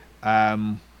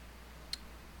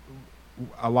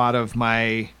lot of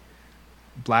my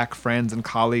Black friends and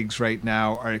colleagues right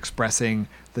now are expressing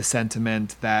the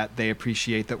sentiment that they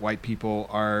appreciate that white people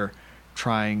are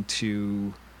trying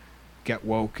to get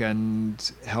woke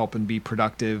and help and be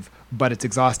productive, but it's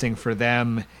exhausting for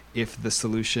them if the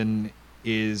solution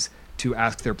is to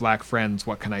ask their Black friends,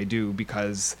 what can I do?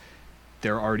 Because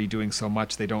they're already doing so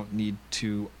much, they don't need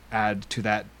to add to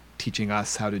that teaching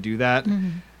us how to do that.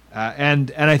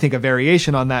 And I think a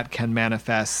variation on that can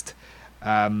manifest,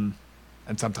 and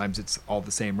sometimes it's all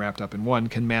the same wrapped up in one,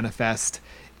 can manifest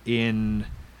in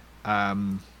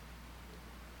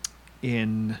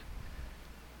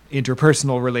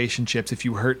interpersonal relationships. If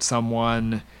you hurt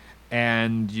someone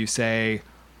and you say,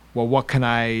 well, what can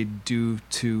I do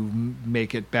to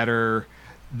make it better?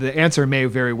 The answer may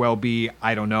very well be,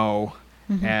 I don't know,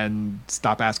 and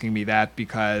stop asking me that,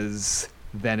 because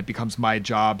then it becomes my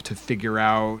job to figure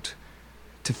out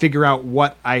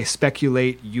what I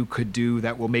speculate you could do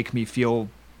that will make me feel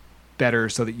better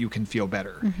so that you can feel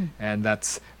better. And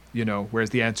that's, whereas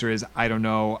the answer is, I don't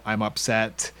know, I'm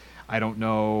upset, I don't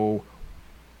know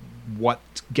what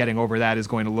getting over that is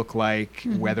going to look like,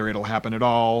 whether it'll happen at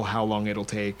all, how long it'll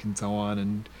take, and so on.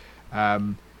 And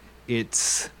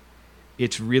it's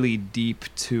really deep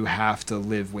to have to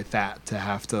live with that, to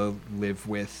have to live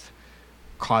with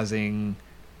causing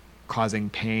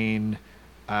pain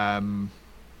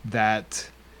that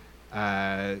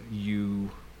you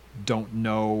don't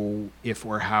know if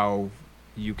or how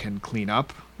you can clean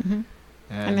up.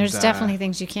 And there's definitely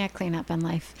things you can't clean up in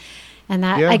life. And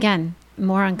that, again,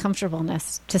 more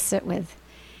uncomfortableness to sit with.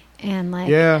 And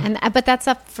but that's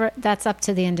up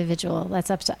to the individual.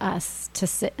 That's up to us to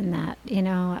sit in that,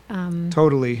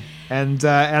 Totally. And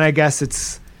I guess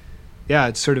it's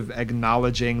sort of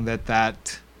acknowledging that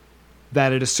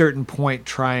at a certain point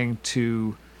trying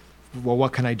to, well,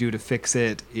 what can I do to fix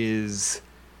it is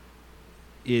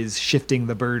shifting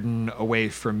the burden away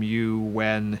from you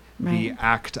when the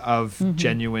act of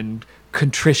genuine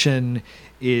contrition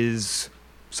is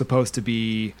supposed to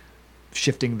be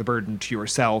shifting the burden to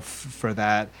yourself for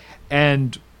that.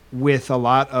 And with a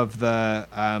lot of the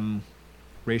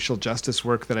racial justice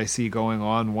work that I see going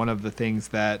on, one of the things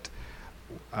that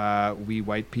we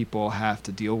white people have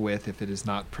to deal with, if it is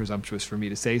not presumptuous for me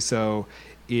to say so,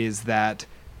 is that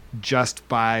just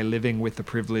by living with the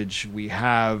privilege we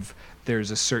have,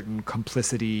 there's a certain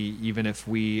complicity, even if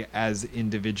we as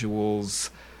individuals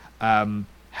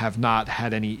have not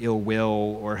had any ill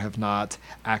will or have not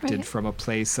acted from a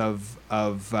place of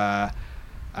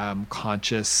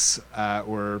conscious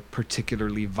or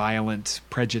particularly violent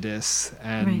prejudice.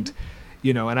 And,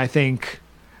 and I think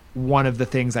one of the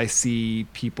things I see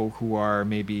people who are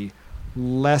maybe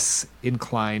less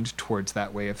inclined towards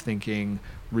that way of thinking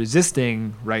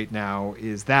resisting right now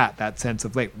is that sense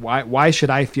of like, why should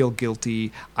I feel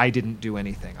guilty? I didn't do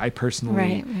anything. I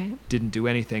personally didn't do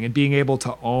anything. And being able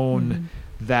to own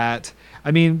that,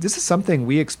 I mean, this is something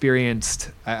we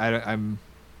experienced. I'm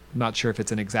not sure if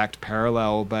it's an exact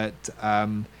parallel, but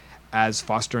as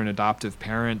foster and adoptive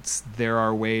parents, there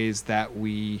are ways that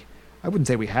I wouldn't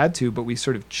say we had to, but we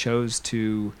sort of chose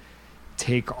to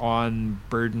take on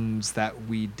burdens that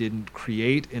we didn't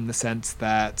create, in the sense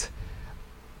that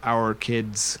our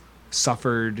kids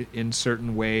suffered in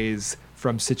certain ways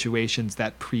from situations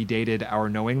that predated our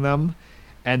knowing them.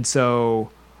 And so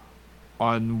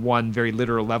on one very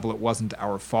literal level, it wasn't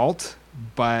our fault,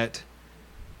 but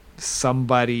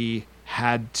somebody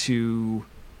had to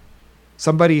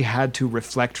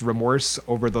reflect remorse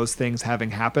over those things having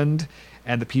happened.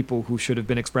 And the people who should have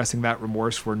been expressing that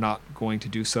remorse were not going to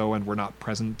do so, and were not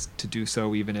present to do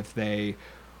so, even if they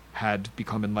had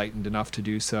become enlightened enough to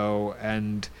do so.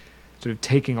 And sort of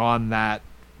taking on that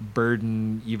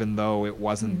burden, even though it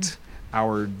wasn't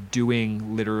our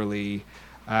doing literally,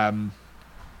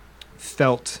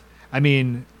 felt, I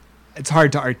mean, it's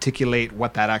hard to articulate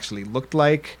what that actually looked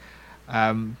like.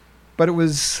 But it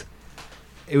was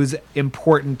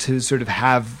important to sort of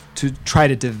to try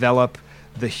to develop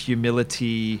the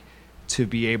humility to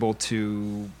be able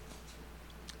to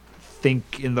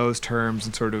think in those terms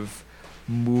and sort of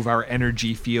move our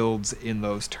energy fields in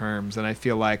those terms. And I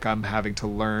feel like I'm having to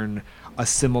learn a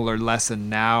similar lesson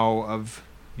now of,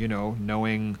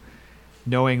 knowing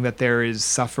that there is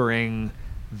suffering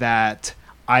that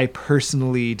I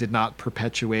personally did not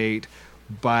perpetuate,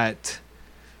 but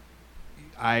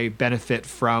I benefit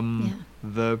from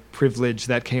the privilege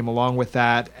that came along with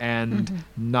that. And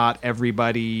not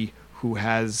everybody who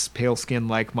has pale skin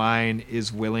like mine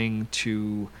is willing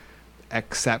to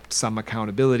accept some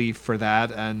accountability for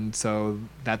that. And so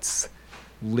that's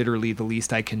literally the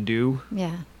least I can do.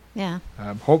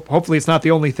 Hopefully it's not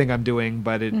the only thing I'm doing,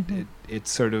 but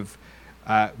it's sort of,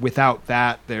 without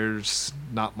that, there's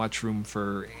not much room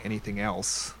for anything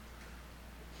else.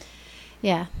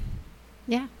 Yeah.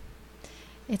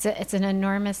 It's an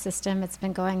enormous system. It's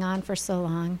been going on for so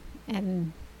long,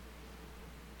 and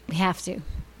we have to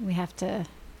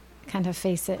kind of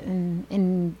face it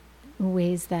in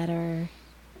ways that are,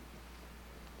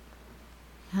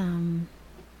 the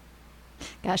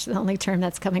only term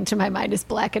that's coming to my mind is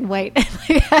black and white. And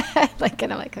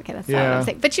I'm like, okay, that's not what I'm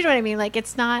saying. But you know what I mean? Like,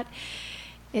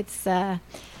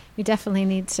 we definitely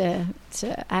need to,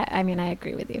 I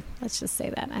agree with you. Let's just say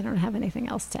that. I don't have anything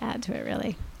else to add to it,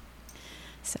 really.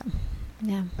 So,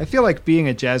 yeah. I feel like being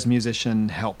a jazz musician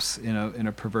helps in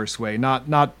a perverse way.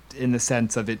 Not in the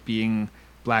sense of it being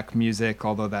black music,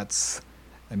 although that's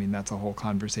a whole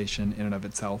conversation in and of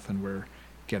itself, and we're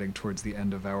getting towards the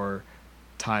end of our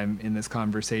time in this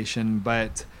conversation.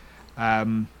 But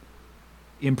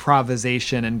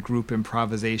improvisation and group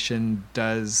improvisation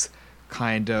does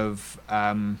kind of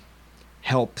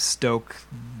help stoke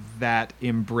that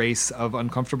embrace of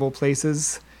uncomfortable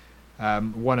places.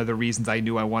 one of the reasons I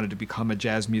knew I wanted to become a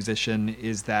jazz musician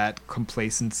is that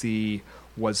complacency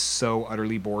was so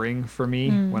utterly boring for me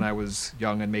when I was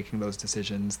young and making those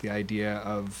decisions. The idea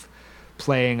of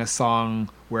playing a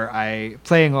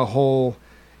whole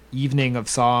evening of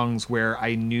songs where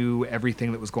I knew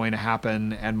everything that was going to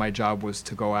happen and my job was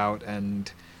to go out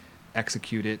and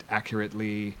execute it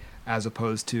accurately, as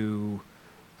opposed to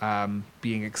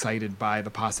being excited by the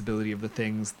possibility of the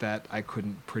things that I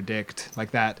couldn't predict.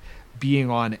 Like that, being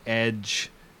on edge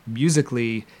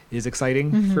musically is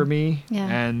exciting for me. Yeah.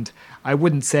 And I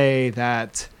wouldn't say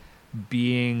that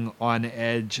being on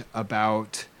edge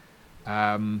about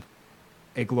a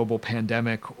global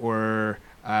pandemic or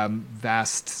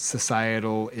vast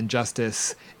societal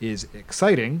injustice is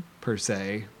exciting per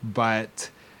se, but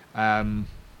I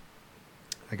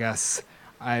guess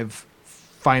I've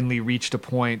finally reached a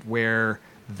point where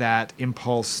that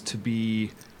impulse to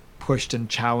be pushed and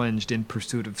challenged in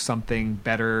pursuit of something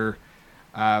better,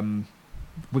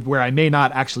 where I may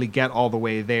not actually get all the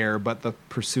way there, but the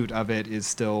pursuit of it is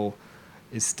still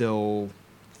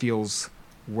feels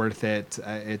worth it.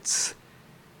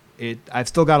 I've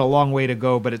still got a long way to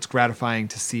go, but it's gratifying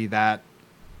to see that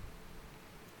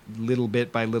little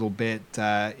bit by little bit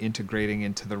integrating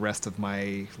into the rest of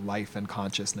my life and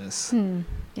consciousness.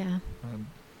 Yeah.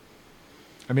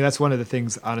 I mean, that's one of the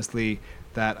things, honestly,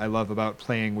 that I love about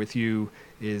playing with you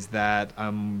is that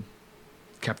I'm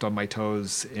kept on my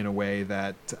toes in a way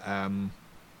that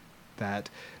that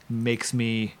makes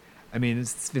me. I mean,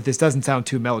 if this doesn't sound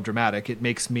too melodramatic, it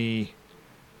makes me.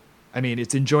 I mean,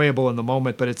 it's enjoyable in the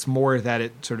moment, but it's more that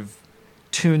it sort of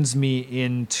tunes me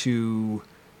into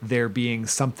there being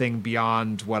something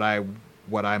beyond what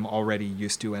I'm already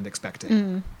used to and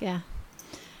expecting. Yeah.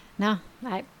 No,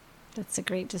 that's a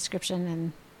great description,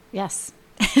 and yes,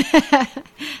 I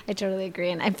totally agree.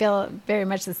 And I feel very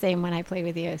much the same when I play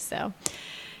with you. So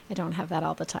I don't have that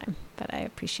all the time, but I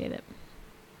appreciate it.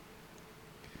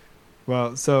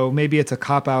 Well, so maybe it's a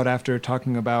cop-out after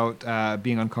talking about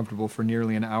being uncomfortable for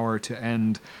nearly an hour to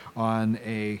end on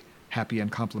a happy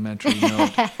and complimentary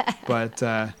note. But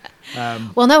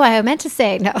well, no, I meant to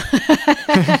say no.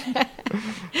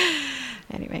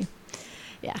 Anyway,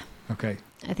 yeah. Okay.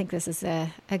 I think this is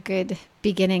a good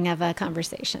beginning of a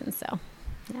conversation. So,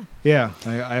 yeah. Yeah,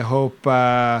 I hope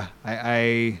I'm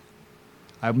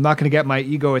not going to get my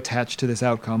ego attached to this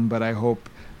outcome, but I hope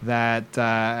that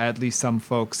at least some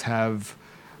folks have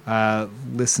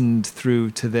listened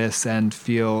through to this and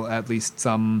feel at least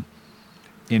some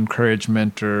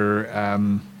encouragement or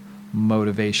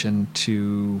motivation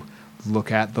to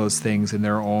look at those things in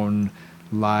their own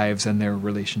lives and their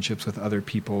relationships with other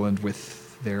people and with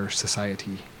their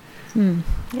society.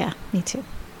 Yeah, me too.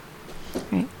 All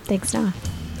right. Thanks, Noah.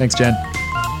 Thanks, Jen.